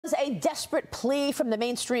a desperate plea from the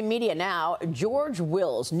mainstream media now. George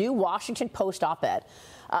Will's new Washington Post op-ed.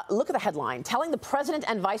 Look at the headline, telling the president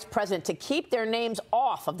and vice president to keep their names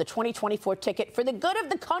off of the 2024 ticket for the good of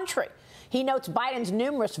the country. He notes Biden's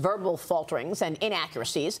numerous verbal falterings and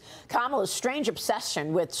inaccuracies, Kamala's strange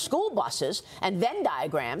obsession with school buses and Venn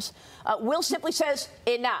diagrams. Will simply says,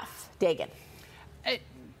 enough. Dagen.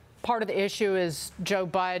 Part of the issue is Joe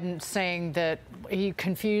Biden saying that he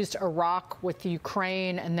confused Iraq with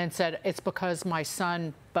Ukraine and then said it's because my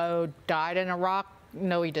son Beau died in Iraq.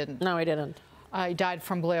 No, he didn't. No, he didn't. He died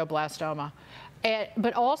from glioblastoma.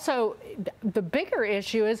 But also, the bigger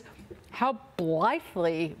issue is how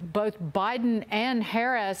blithely both Biden and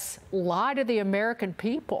Harris lie to the American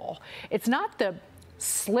people. It's not the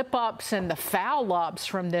slip-ups and the foul-ups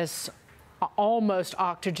from this almost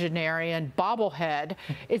octogenarian bobblehead.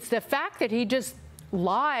 It's the fact that he just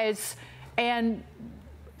lies and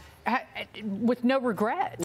with no regret.